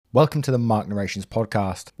Welcome to the Mark Narrations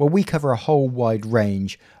podcast, where we cover a whole wide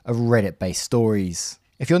range of Reddit-based stories.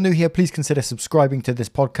 If you're new here, please consider subscribing to this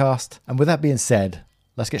podcast. And with that being said,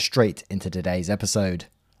 let's get straight into today's episode.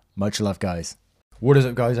 Much love, guys. What is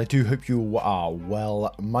up, guys? I do hope you are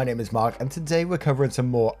well. My name is Mark, and today we're covering some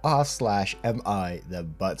more r/mi the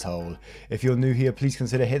butthole. If you're new here, please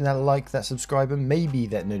consider hitting that like, that subscribe, and maybe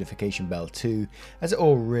that notification bell too, as it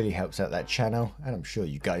all really helps out that channel, and I'm sure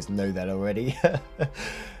you guys know that already.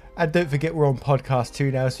 And don't forget, we're on podcast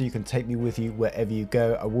 2 now, so you can take me with you wherever you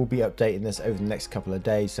go. I will be updating this over the next couple of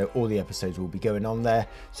days, so all the episodes will be going on there,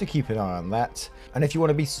 so keep an eye on that. And if you want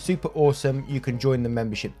to be super awesome, you can join the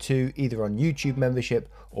membership too, either on YouTube membership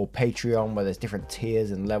or Patreon, where there's different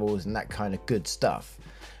tiers and levels and that kind of good stuff.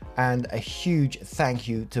 And a huge thank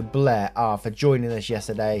you to Blair R for joining us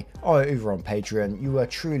yesterday over on Patreon. You are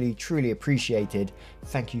truly appreciated.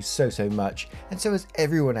 Thank you so much. And so is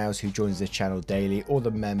everyone else who joins this channel daily, all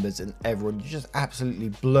the members and everyone. You just absolutely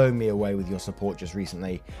blow me away with your support just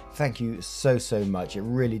recently. Thank you so much. It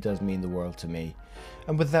really does mean the world to me.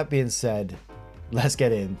 And with that being said, let's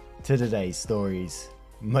get into today's stories.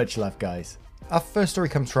 Much love, guys. Our first story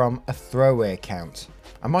comes from a throwaway account.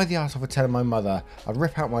 Am I the arsehole for telling my mother I'd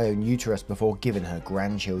rip out my own uterus before giving her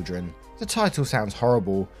grandchildren? The title sounds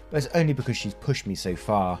horrible, but it's only because she's pushed me so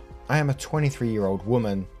far. I am a 23-year-old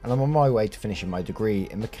woman, and I'm on my way to finishing my degree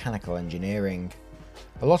in mechanical engineering.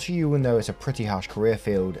 A lot of you will know it's a pretty harsh career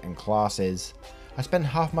field and classes. I spend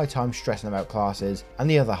half my time stressing about classes and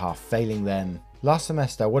the other half failing them. Last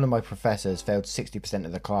semester, one of my professors failed 60%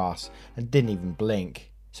 of the class and didn't even blink.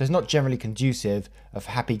 So it's not generally conducive of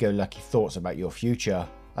happy-go-lucky thoughts about your future.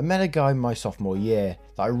 I met a guy in my sophomore year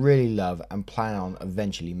that I really love and plan on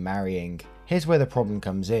eventually marrying. Here's where the problem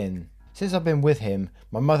comes in. Since I've been with him,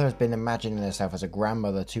 my mother has been imagining herself as a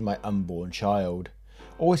grandmother to my unborn child,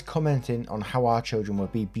 always commenting on how our children will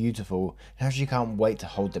be beautiful and how she can't wait to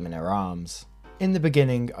hold them in her arms. In the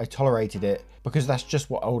beginning, I tolerated it because that's just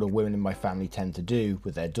what older women in my family tend to do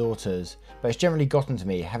with their daughters, but it's generally gotten to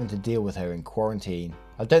me having to deal with her in quarantine.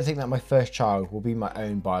 I don't think that my first child will be my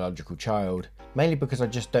own biological child, mainly because I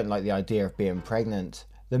just don't like the idea of being pregnant,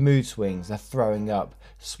 the mood swings, the throwing up,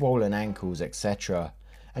 swollen ankles, etc.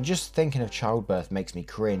 And just thinking of childbirth makes me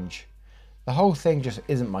cringe. The whole thing just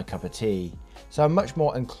isn't my cup of tea, so I'm much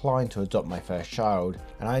more inclined to adopt my first child,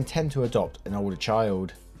 and I intend to adopt an older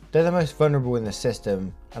child. They're the most vulnerable in the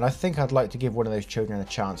system, and I think I'd like to give one of those children a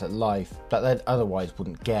chance at life that they otherwise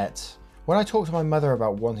wouldn't get. When I talk to my mother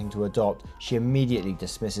about wanting to adopt, she immediately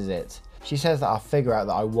dismisses it. She says that I'll figure out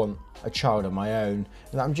that I want a child of my own,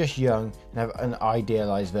 and that I'm just young and have an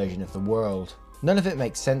idealised version of the world. None of it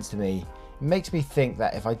makes sense to me. It makes me think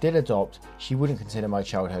that if I did adopt, she wouldn't consider my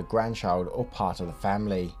child her grandchild or part of the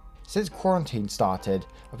family. Since quarantine started,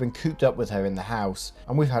 I've been cooped up with her in the house,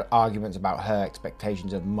 and we've had arguments about her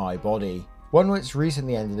expectations of my body. One which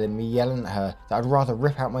recently ended in me yelling at her that I'd rather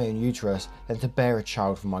rip out my own uterus than to bear a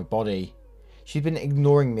child from my body. She's been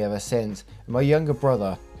ignoring me ever since, and my younger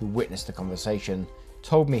brother, who witnessed the conversation,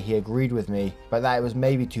 told me he agreed with me, but that it was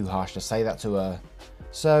maybe too harsh to say that to her.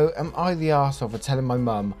 So, am I the arsehole for telling my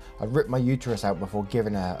mum I'd rip my uterus out before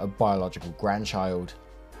giving her a biological grandchild?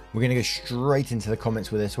 We're going to go straight into the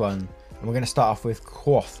comments with this one, and we're going to start off with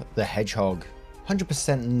Quoth the Hedgehog.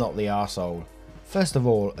 100% not the arsehole. First of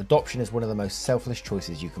all, adoption is one of the most selfless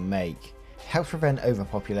choices you can make. It helps prevent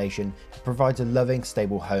overpopulation and provides a loving,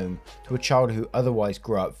 stable home to a child who otherwise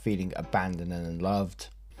grew up feeling abandoned and unloved.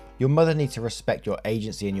 Your mother needs to respect your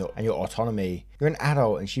agency and your autonomy. You're an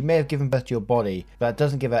adult and she may have given birth to your body, but that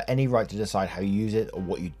doesn't give her any right to decide how you use it or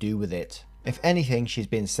what you do with it. If anything, she's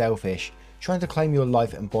been selfish, trying to claim your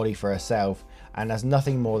life and body for herself, and as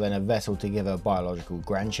nothing more than a vessel to give her biological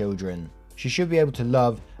grandchildren. She should be able to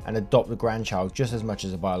love and adopt a grandchild just as much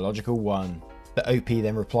as a biological one. The OP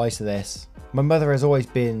then replies to this. My mother has always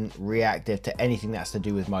been reactive to anything that's to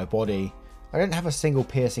do with my body. I don't have a single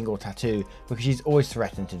piercing or tattoo because she's always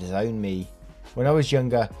threatened to disown me. When I was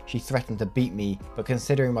younger, she threatened to beat me, but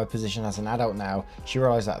considering my position as an adult now, she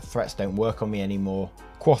realised that threats don't work on me anymore.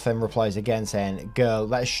 Quoth then replies again saying, "Girl,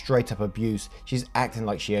 that is straight up abuse. She's acting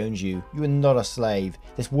like she owns you. You are not a slave.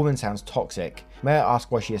 This woman sounds toxic. May I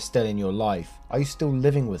ask why she is still in your life? Are you still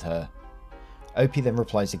living with her?" OP then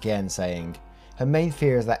replies again saying, "Her main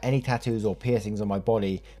fear is that any tattoos or piercings on my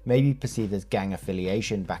body may be perceived as gang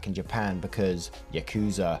affiliation back in Japan because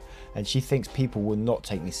Yakuza, and she thinks people will not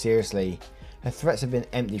take me seriously. Her threats have been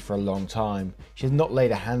empty for a long time. She has not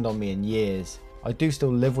laid a hand on me in years. I do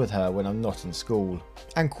still live with her when I'm not in school.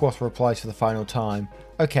 And Quoth replies for the final time,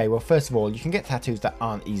 okay, well first of all, you can get tattoos that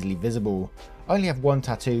aren't easily visible. I only have one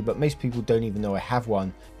tattoo, but most people don't even know I have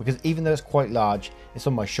one, because even though it's quite large, it's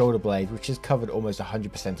on my shoulder blade, which is covered almost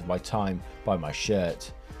 100% of my time by my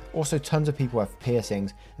shirt. Also, tons of people have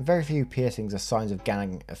piercings, and very few piercings are signs of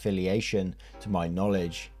gang affiliation, to my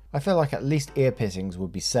knowledge. I feel like at least ear piercings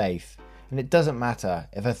would be safe, and it doesn't matter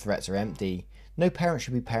if her threats are empty. No parent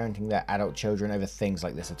should be parenting their adult children over things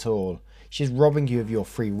like this at all. She's robbing you of your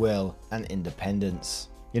free will and independence.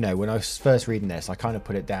 You know, when I was first reading this, I kind of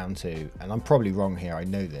put it down to, and I'm probably wrong here, I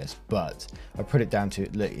know this, but I put it down to,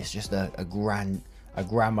 look, it's just a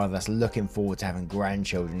grandmother that's looking forward to having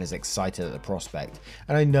grandchildren, is excited at the prospect.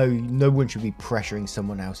 And I know no one should be pressuring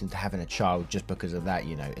someone else into having a child just because of that,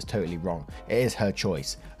 you know, it's totally wrong. It is her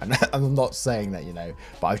choice. And I'm not saying that, you know,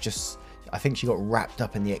 but I think she got wrapped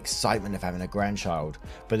up in the excitement of having a grandchild.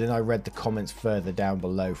 But then I read the comments further down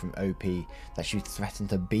below from OP that she threatened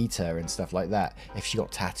to beat her and stuff like that if she got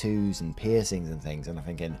tattoos and piercings and things. And I'm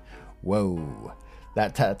thinking, whoa,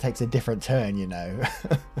 that takes a different turn, you know.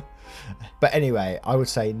 But anyway, I would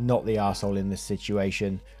say not the arsehole in this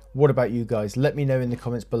situation. What about you guys? Let me know in the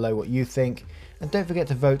comments below what you think. And don't forget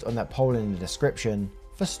to vote on that poll in the description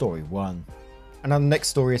for story 1. And our next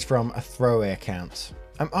story is from a throwaway account.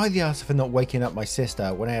 Am I the arsehole for not waking up my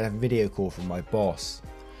sister when I had a video call from my boss?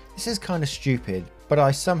 This is kind of stupid, but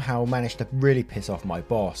I somehow managed to really piss off my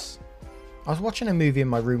boss. I was watching a movie in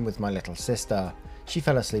my room with my little sister. She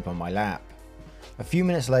fell asleep on my lap. A few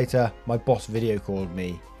minutes later, my boss video called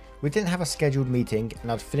me. We didn't have a scheduled meeting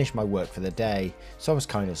and I'd finished my work for the day, so I was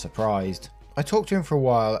kind of surprised. I talked to him for a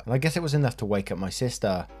while and I guess it was enough to wake up my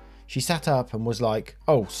sister. She sat up and was like,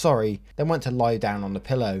 oh sorry, then went to lie down on the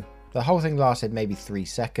pillow. The whole thing lasted maybe 3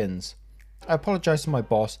 seconds. I apologised to my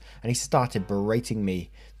boss and he started berating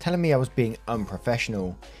me, telling me I was being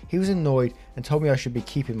unprofessional. He was annoyed and told me I should be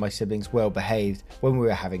keeping my siblings well behaved when we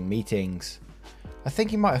were having meetings. I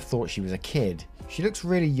think he might have thought she was a kid. She looks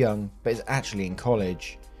really young but is actually in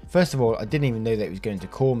college. First of all, I didn't even know that he was going to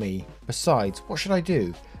call me. Besides, what should I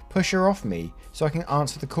do? Push her off me so I can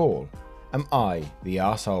answer the call? Am I the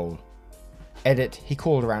arsehole? Edit, he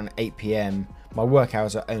called around 8 PM. My work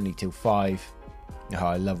hours are only till 5. Oh,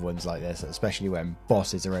 I love ones like this, especially when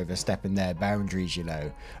bosses are overstepping their boundaries, you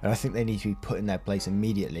know. And I think they need to be put in their place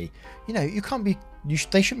immediately. You know,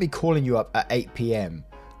 they shouldn't be calling you up at 8 PM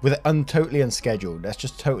with it totally unscheduled. That's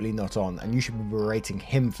just totally not on, and you should be berating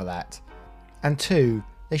him for that. And 2,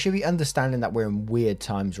 they should be understanding that we're in weird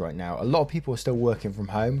times right now. A lot of people are still working from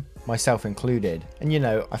home, myself included. And you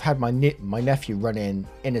know, I've had my nephew run in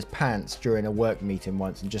his pants during a work meeting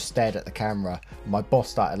once and just stared at the camera. My boss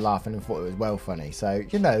started laughing and thought it was well funny. So,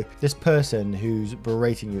 you know, this person who's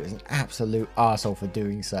berating you is an absolute arsehole for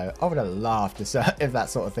doing so. I would have laughed if that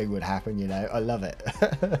sort of thing would happen, you know. I love it.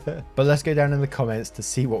 But let's go down in the comments to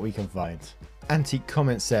see what we can find. Antique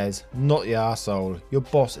comment says, not the arsehole. Your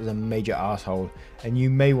boss is a major arsehole and you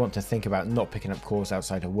may want to think about not picking up calls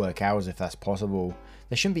outside of work hours if that's possible.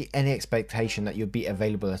 There shouldn't be any expectation that you'll be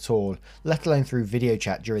available at all, let alone through video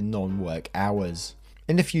chat during non-work hours.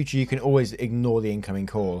 In the future you can always ignore the incoming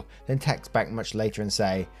call, then text back much later and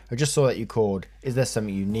say, I just saw that you called, is there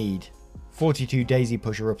something you need? 42 Daisy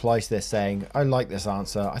Pusher replies to this saying, I like this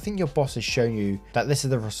answer. I think your boss has shown you that this is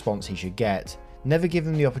the response he should get. Never give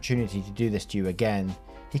him the opportunity to do this to you again.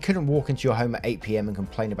 He couldn't walk into your home at 8 PM and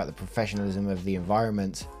complain about the professionalism of the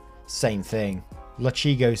environment. Same thing.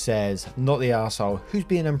 Lachigo says, not the arsehole. Who's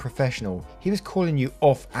being unprofessional? He was calling you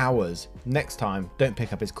off hours. Next time, don't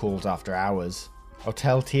pick up his calls after hours.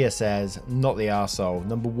 Hotel Tia says, not the arsehole.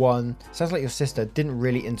 Number 1, sounds like your sister didn't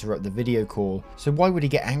really interrupt the video call, so why would he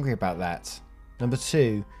get angry about that? Number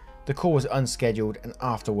 2, the call was unscheduled and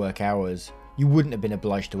after work hours. You wouldn't have been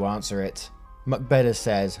obliged to answer it. Muckbetter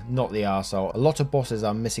says, not the arsehole. A lot of bosses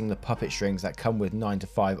are missing the puppet strings that come with 9 to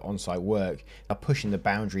 5 on-site work, are pushing the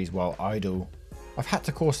boundaries while idle. I've had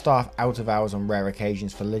to call staff out of hours on rare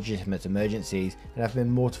occasions for legitimate emergencies and have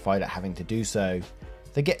been mortified at having to do so.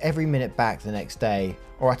 They get every minute back the next day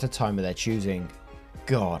or at a time of their choosing.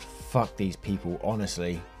 God, fuck these people,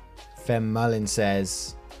 honestly. Fem Malin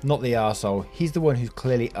says, not the arsehole. He's the one who's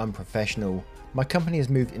clearly unprofessional. My company has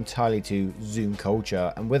moved entirely to Zoom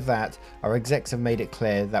culture, and with that, our execs have made it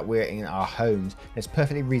clear that we're in our homes and it's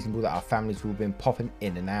perfectly reasonable that our families will be popping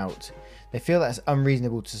in and out. They feel that it's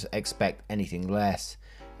unreasonable to expect anything less,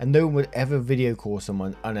 and no one would ever video call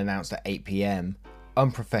someone unannounced at 8 PM.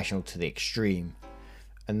 Unprofessional to the extreme.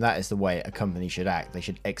 And that is the way a company should act. They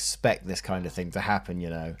should expect this kind of thing to happen, you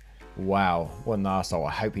know. Wow, what an arsehole.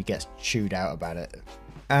 I hope he gets chewed out about it.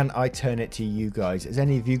 And I turn it to you guys. Is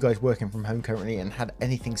any of you guys working from home currently and had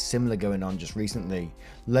anything similar going on just recently?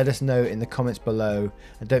 Let us know in the comments below,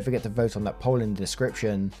 and don't forget to vote on that poll in the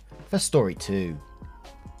description for story 2.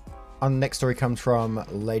 Our next story comes from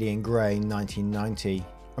Lady in Grey 1990.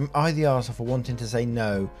 Am I the arsehole for wanting to say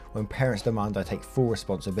no when parents demand I take full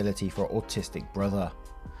responsibility for an autistic brother?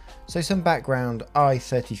 So some background: I,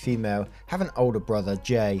 30 female, have an older brother,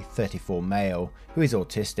 Jay, 34 male, who is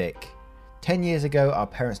autistic. 10 years ago our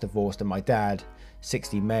parents divorced and my dad,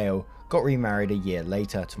 60 male, got remarried a year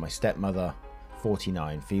later to my stepmother,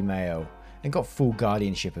 49 female, and got full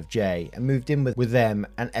guardianship of Jay and moved in with them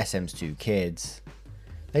and SM's 2 kids.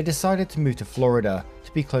 They decided to move to Florida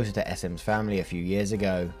to be closer to SM's family a few years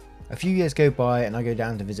ago. A few years go by and I go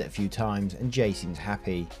down to visit a few times and Jay seems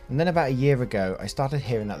happy. And then about a year ago I started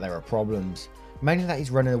hearing that there are problems, mainly that he's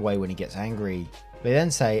running away when he gets angry. They then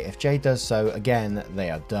say if Jay does so again, they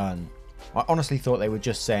are done. I honestly thought they were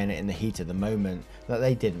just saying it in the heat of the moment, that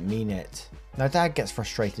they didn't mean it. Now Dad gets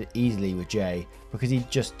frustrated easily with Jay because he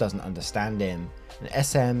just doesn't understand him. And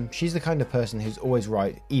SM, she's the kind of person who's always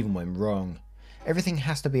right even when wrong. Everything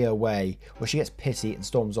has to be her way, or she gets pissy and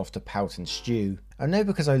storms off to pout and stew. I know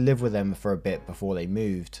because I lived with them for a bit before they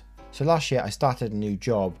moved. So last year I started a new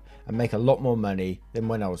job and make a lot more money than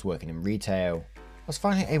when I was working in retail. I was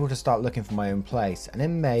finally able to start looking for my own place, and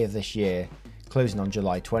in May of this year, closing on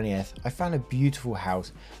July 20th, I found a beautiful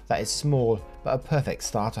house that is small but a perfect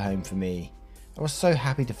starter home for me. I was so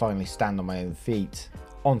happy to finally stand on my own feet.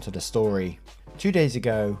 On to the story. 2 days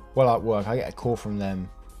ago, while at work, I get a call from them.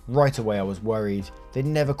 Right away I was worried. They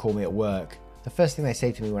never call me at work. The first thing they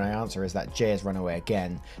say to me when I answer is that Jay has run away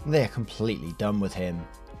again and they are completely done with him.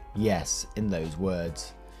 Yes, in those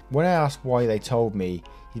words. When I asked why, they told me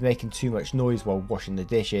he's making too much noise while washing the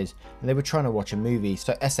dishes and they were trying to watch a movie,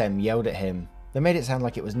 so SM yelled at him. They made it sound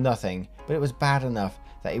like it was nothing, but it was bad enough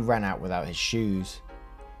that he ran out without his shoes.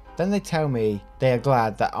 Then they tell me they are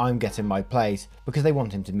glad that I'm getting my place because they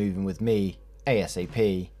want him to move in with me,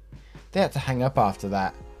 ASAP. They had to hang up after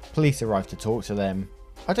that. Police arrived to talk to them.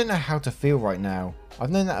 I don't know how to feel right now.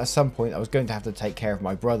 I've known that at some point I was going to have to take care of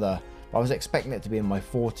my brother, but I was expecting it to be in my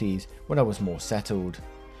 40s when I was more settled.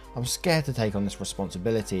 I'm scared to take on this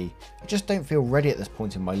responsibility. I just don't feel ready at this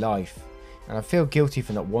point in my life. And I feel guilty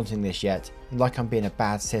for not wanting this yet, and like I'm being a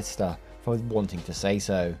bad sister for wanting to say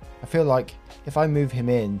so. I feel like if I move him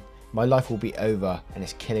in, my life will be over and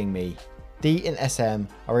it's killing me. D and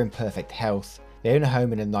SM are in perfect health. They own a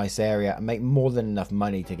home in a nice area and make more than enough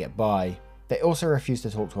money to get by. They also refuse to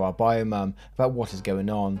talk to our bio mum about what is going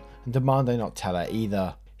on and demand I not tell her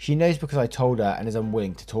either. She knows because I told her and is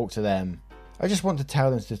unwilling to talk to them. I just want to tell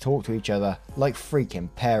them to talk to each other like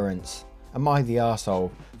freaking parents. Am I the arsehole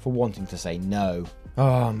for wanting to say no?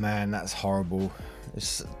 Oh man, that's horrible.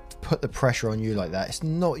 It's put the pressure on you like that. It's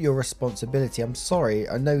not your responsibility. I'm sorry.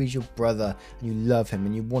 I know he's your brother and you love him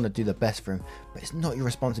and you want to do the best for him, but it's not your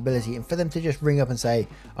responsibility. And for them to just ring up and say,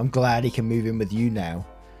 I'm glad he can move in with you now.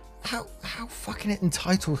 How fucking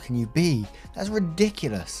entitled can you be? That's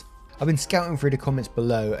ridiculous. I've been scouting through the comments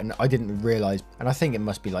below and I didn't realise, and I think it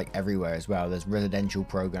must be like everywhere as well, there's residential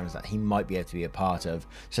programs that he might be able to be a part of.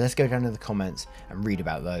 So let's go down to the comments and read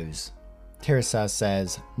about those. Tirasaz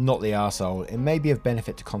says, not the arsehole, it may be of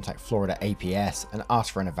benefit to contact Florida APS and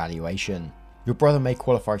ask for an evaluation. Your brother may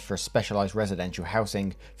qualify for a specialised residential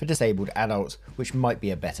housing for disabled adults, which might be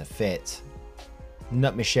a better fit.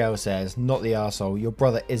 Nut Michelle says, not the arsehole, your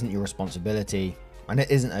brother isn't your responsibility, and it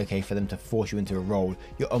isn't okay for them to force you into a role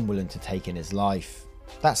you're unwilling to take in his life.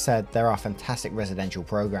 That said, there are fantastic residential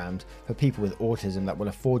programs for people with autism that will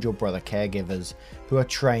afford your brother caregivers who are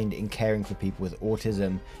trained in caring for people with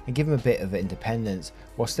autism and give him a bit of independence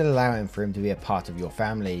while still allowing for him to be a part of your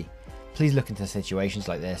family. Please look into situations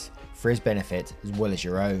like this for his benefit as well as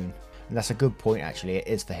your own. And that's a good point actually, it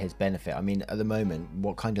is for his benefit. I mean, at the moment,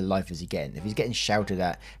 what kind of life is he getting? If he's getting shouted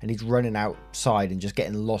at and he's running outside and just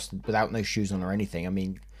getting lost without no shoes on or anything, I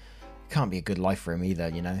mean, it can't be a good life for him either,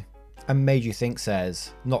 you know? And Made You Think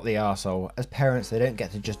says, not the arsehole, as parents they don't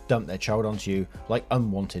get to just dump their child onto you like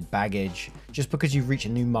unwanted baggage. Just because you've reached a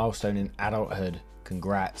new milestone in adulthood,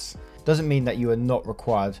 congrats. Doesn't mean that you are not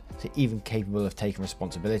required to even capable of taking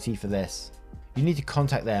responsibility for this. You need to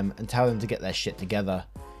contact them and tell them to get their shit together.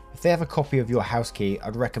 If they have a copy of your house key,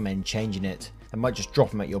 I'd recommend changing it. They might just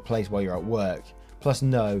drop him at your place while you're at work. Plus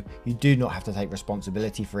no, you do not have to take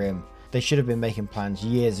responsibility for him. They should have been making plans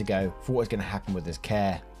years ago for what is going to happen with his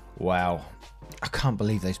care. Wow, I can't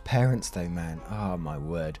believe those parents though, man. Oh my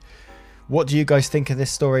word. What do you guys think of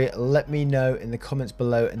this story? Let me know in the comments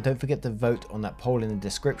below, and don't forget to vote on that poll in the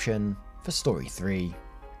description for story 3.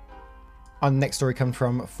 Our next story comes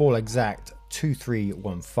from Fall Exact.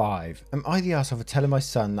 2315. Am I the arsehole for telling my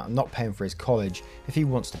son that I'm not paying for his college if he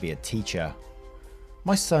wants to be a teacher?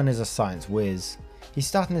 My son is a science whiz. He's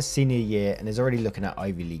starting his senior year and is already looking at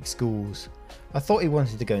Ivy League schools. I thought he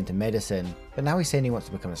wanted to go into medicine, but now he's saying he wants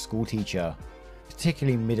to become a school teacher,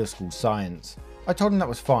 particularly middle school science. I told him that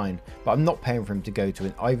was fine, but I'm not paying for him to go to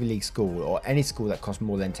an Ivy League school or any school that costs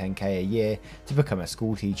more than 10k a year to become a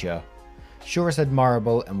school teacher. Sure, it's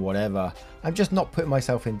admirable and whatever, I'm just not putting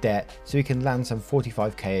myself in debt so he can land some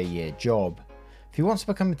 45k a year job. If he wants to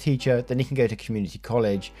become a teacher, then he can go to community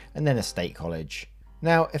college and then a state college.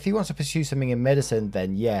 Now, if he wants to pursue something in medicine,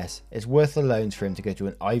 then yes, it's worth the loans for him to go to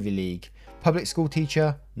an Ivy League. Public school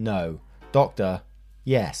teacher? No. Doctor?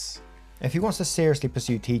 Yes. If he wants to seriously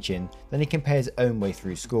pursue teaching, then he can pay his own way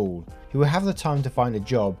through school. He will have the time to find a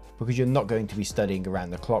job because you're not going to be studying around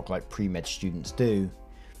the clock like pre-med students do.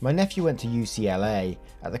 My nephew went to UCLA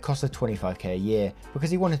at the cost of 25k a year because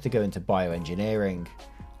he wanted to go into bioengineering.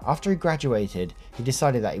 After he graduated, he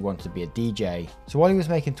decided that he wanted to be a DJ. So while he was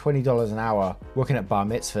making $20 an hour working at bar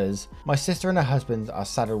mitzvahs, my sister and her husband are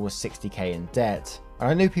saddled with 60k in debt. And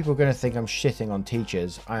I know people are going to think I'm shitting on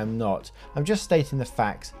teachers. I am not. I'm just stating the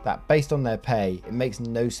facts that based on their pay, it makes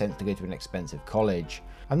no sense to go to an expensive college.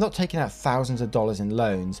 I'm not taking out thousands of dollars in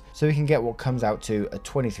loans so we can get what comes out to a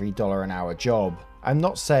 $23 an hour job. I'm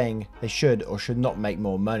not saying they should or should not make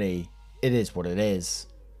more money. It is what it is.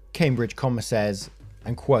 Cambridge Comma says,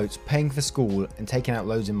 and quotes, paying for school and taking out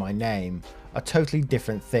loans in my name are totally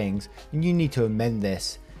different things and you need to amend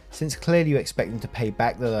this, since clearly you expect them to pay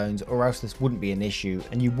back the loans or else this wouldn't be an issue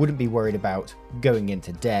and you wouldn't be worried about going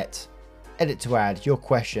into debt. Edit to add, your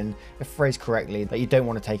question, if phrased correctly, that you don't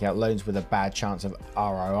want to take out loans with a bad chance of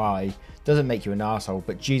ROI doesn't make you an arsehole,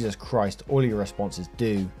 but Jesus Christ, all your responses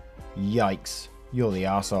do. Yikes, you're the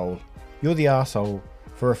arsehole. You're the arsehole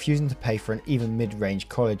for refusing to pay for an even mid-range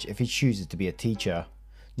college if he chooses to be a teacher.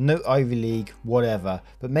 No Ivy League, whatever,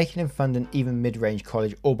 but making him fund an even mid-range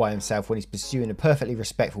college all by himself when he's pursuing a perfectly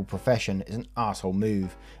respectful profession is an arsehole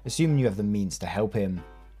move, assuming you have the means to help him.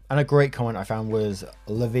 And a great comment I found was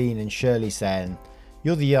Levine and Shirley saying,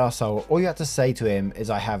 you're the arsehole, all you have to say to him is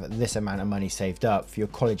I have this amount of money saved up for your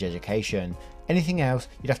college education. Anything else,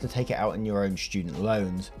 you'd have to take it out in your own student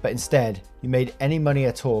loans. But instead, you made any money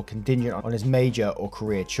at all contingent on his major or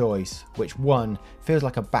career choice, which one, feels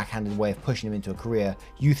like a backhanded way of pushing him into a career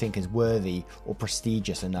you think is worthy or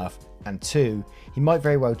prestigious enough, and two, he might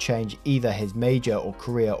very well change either his major or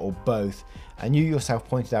career or both, and you yourself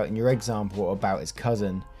pointed out in your example about his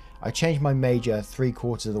cousin. I changed my major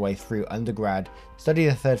 3/4 of the way through undergrad, studied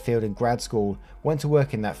a third field in grad school, went to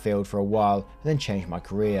work in that field for a while, and then changed my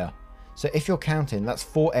career. So if you're counting, that's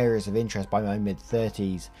 4 areas of interest by my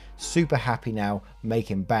mid-30s. Super happy now,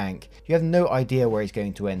 making bank. You have no idea where he's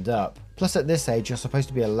going to end up. Plus at this age, you're supposed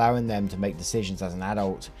to be allowing them to make decisions as an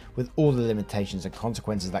adult, with all the limitations and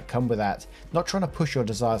consequences that come with that, not trying to push your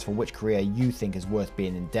desires for which career you think is worth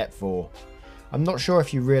being in debt for. I'm not sure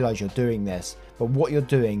if you realise you're doing this, but what you're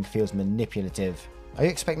doing feels manipulative. Are you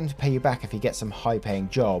expecting him to pay you back if he gets some high-paying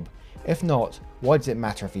job? If not, why does it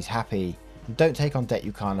matter if he's happy? And don't take on debt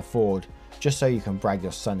you can't afford, just so you can brag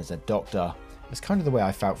your son as a doctor. It's kind of the way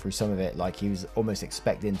I felt through some of it, like he was almost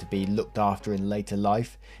expecting to be looked after in later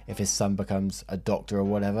life if his son becomes a doctor or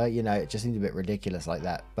whatever, you know, it just seems a bit ridiculous like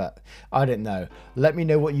that, but I don't know. Let me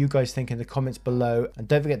know what you guys think in the comments below, and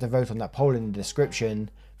don't forget to vote on that poll in the description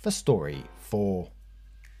for story 4.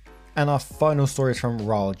 And our final story is from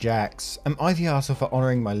Raul Jax. Am I the arsehole for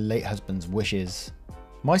honouring my late husband's wishes?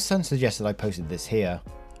 My son suggested I posted this here.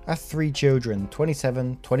 I have 3 children,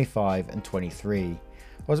 27, 25 and 23.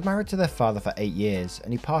 I was married to their father for 8 years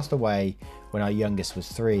and he passed away when our youngest was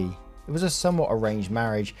 3. It was a somewhat arranged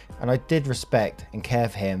marriage and I did respect and care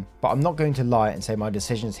for him, but I'm not going to lie and say my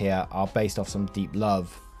decisions here are based off some deep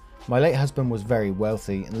love. My late husband was very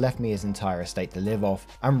wealthy and left me his entire estate to live off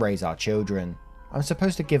and raise our children. I'm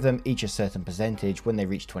supposed to give them each a certain percentage when they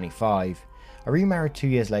reach 25. I remarried 2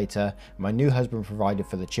 years later, and my new husband provided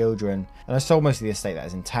for the children, and I sold most of the estate that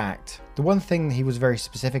is intact. The one thing he was very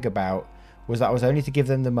specific about was that I was only to give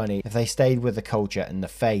them the money if they stayed with the culture and the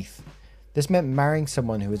faith. This meant marrying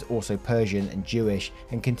someone who is also Persian and Jewish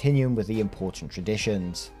and continuing with the important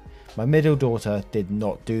traditions. My middle daughter did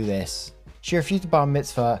not do this. She refused a bar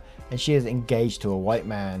mitzvah and she is engaged to a white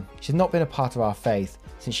man. She's not been a part of our faith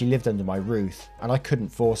since she lived under my roof, and I couldn't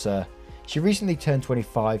force her. She recently turned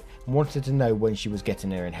 25 and wanted to know when she was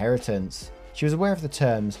getting her inheritance. She was aware of the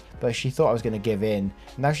terms, but she thought I was going to give in,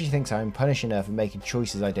 and now she thinks I'm punishing her for making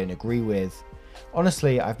choices I don't agree with.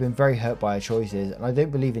 Honestly, I've been very hurt by her choices, and I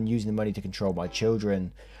don't believe in using the money to control my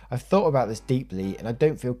children. I've thought about this deeply, and I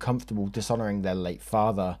don't feel comfortable dishonouring their late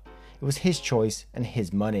father. It was his choice and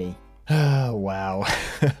his money. Oh, wow.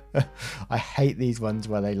 I hate these ones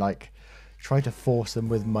where they like try to force them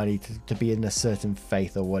with money to be in a certain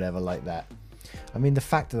faith or whatever like that. I mean, the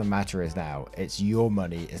fact of the matter is now, it's your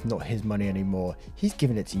money, it's not his money anymore. He's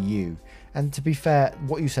given it to you. And to be fair,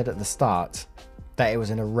 what you said at the start, that it was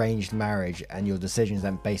an arranged marriage and your decisions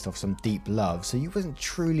then based off some deep love. So you wasn't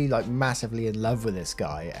truly like massively in love with this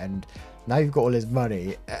guy, and now you've got all his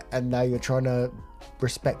money and now you're trying to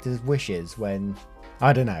respect his wishes when,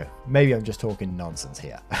 I don't know, maybe I'm just talking nonsense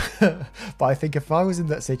here. But I think if I was in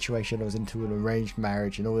that situation, I was into an arranged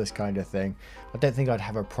marriage and all this kind of thing, I don't think I'd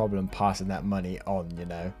have a problem passing that money on, you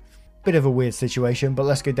know. Bit of a weird situation, but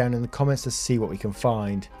let's go down in the comments to see what we can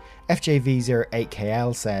find.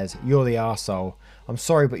 FJV08KL says, "You're the arsehole. I'm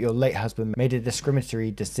sorry, but your late husband made a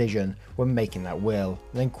discriminatory decision when making that will,"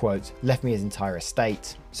 and then quotes, "left me his entire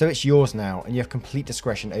estate. So it's yours now, and you have complete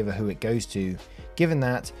discretion over who it goes to. Given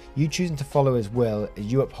that, you choosing to follow his will is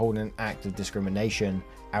you upholding an act of discrimination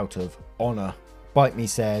out of honour." Bite Me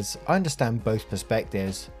says, "I understand both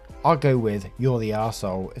perspectives. I'll go with you're the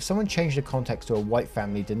arsehole. If someone changed the context to a white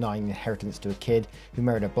family denying inheritance to a kid who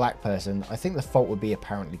married a black person, I think the fault would be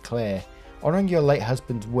apparently clear. Honouring your late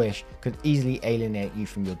husband's wish could easily alienate you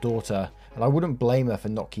from your daughter, and I wouldn't blame her for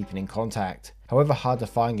not keeping in contact. However hard to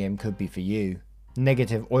find him could be for you."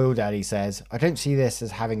 Negative Oil Daddy says, "I don't see this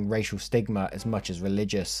as having racial stigma as much as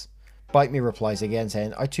religious." Bite Me replies again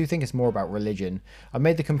saying, "I too think it's more about religion. I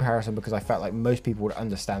made the comparison because I felt like most people would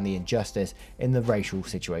understand the injustice in the racial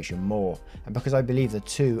situation more, and because I believe the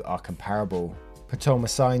two are comparable." Patoma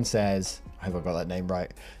Sign says, I hope I got that name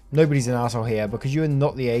right, "Nobody's an arsehole here because you are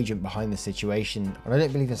not the agent behind the situation, and I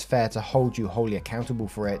don't believe it's fair to hold you wholly accountable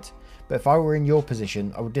for it. But if I were in your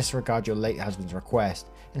position, I would disregard your late husband's request,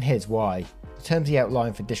 and here's why. The terms he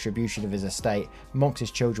outlined for distribution of his estate amongst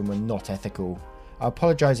his children were not ethical. I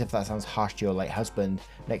apologise if that sounds harsh to your late husband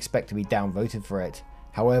and expect to be downvoted for it.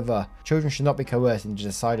 However, children should not be coerced into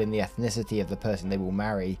deciding the ethnicity of the person they will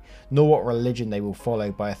marry, nor what religion they will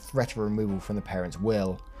follow by a threat of removal from the parent's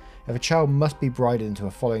will. If a child must be bridled into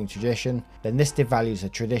a following tradition, then this devalues the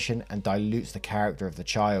tradition and dilutes the character of the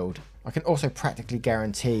child. I can also practically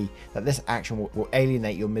guarantee that this action will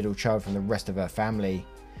alienate your middle child from the rest of her family.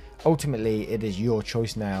 Ultimately, it is your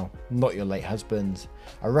choice now, not your late husband's.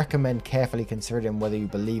 I recommend carefully considering whether you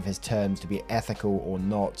believe his terms to be ethical or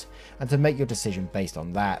not, and to make your decision based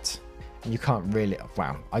on that." And you can't really,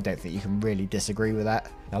 wow, I don't think you can really disagree with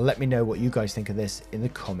that. Now let me know what you guys think of this in the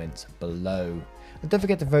comments below. And don't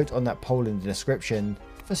forget to vote on that poll in the description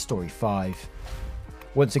for story 5.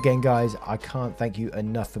 Once again guys, I can't thank you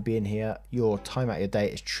enough for being here. Your time out of your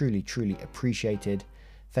day is truly, truly appreciated.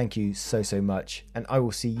 Thank you so, so much, and I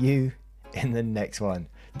will see you in the next one.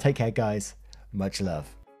 Take care guys, much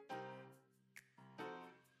love.